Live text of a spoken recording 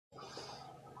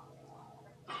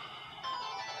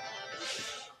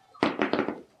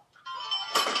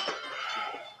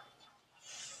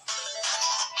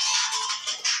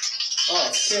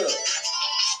chill.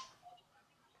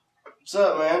 What's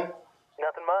up, man?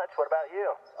 Nothing much. What about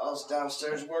you? I was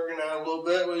downstairs working out a little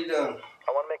bit. What are you doing?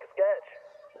 I want to make a sketch.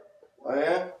 Oh,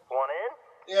 yeah? Want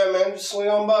in? Yeah, man. Just swing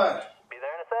on by. Be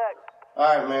there in a sec. All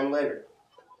right, man. Later.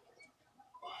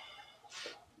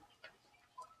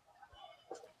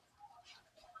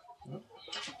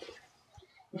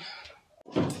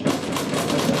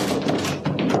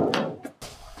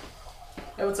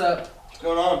 Hey, what's up? What's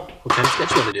going on? What kind of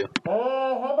sketch you want to do?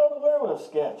 How about a werewolf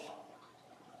sketch?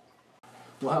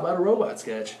 Well, how about a robot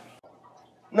sketch?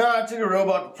 No, I took a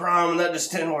robot to prom, and that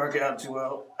just didn't work out too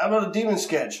well. How about a demon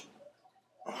sketch?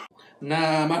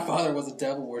 Nah, my father was a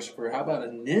devil worshiper. How about a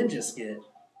ninja skit?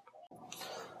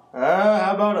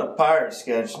 How about a pirate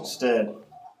sketch instead?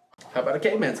 How about a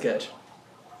caveman sketch?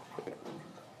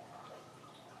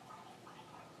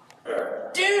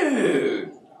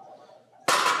 Dude!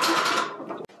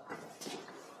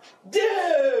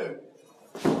 Dude!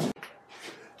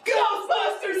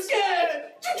 Ghostbuster sketch!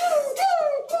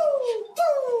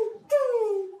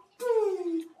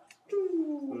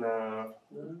 No.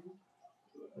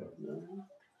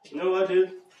 You know what,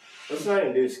 dude? Let's not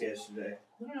even do sketch today.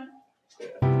 Alright.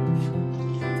 Yeah.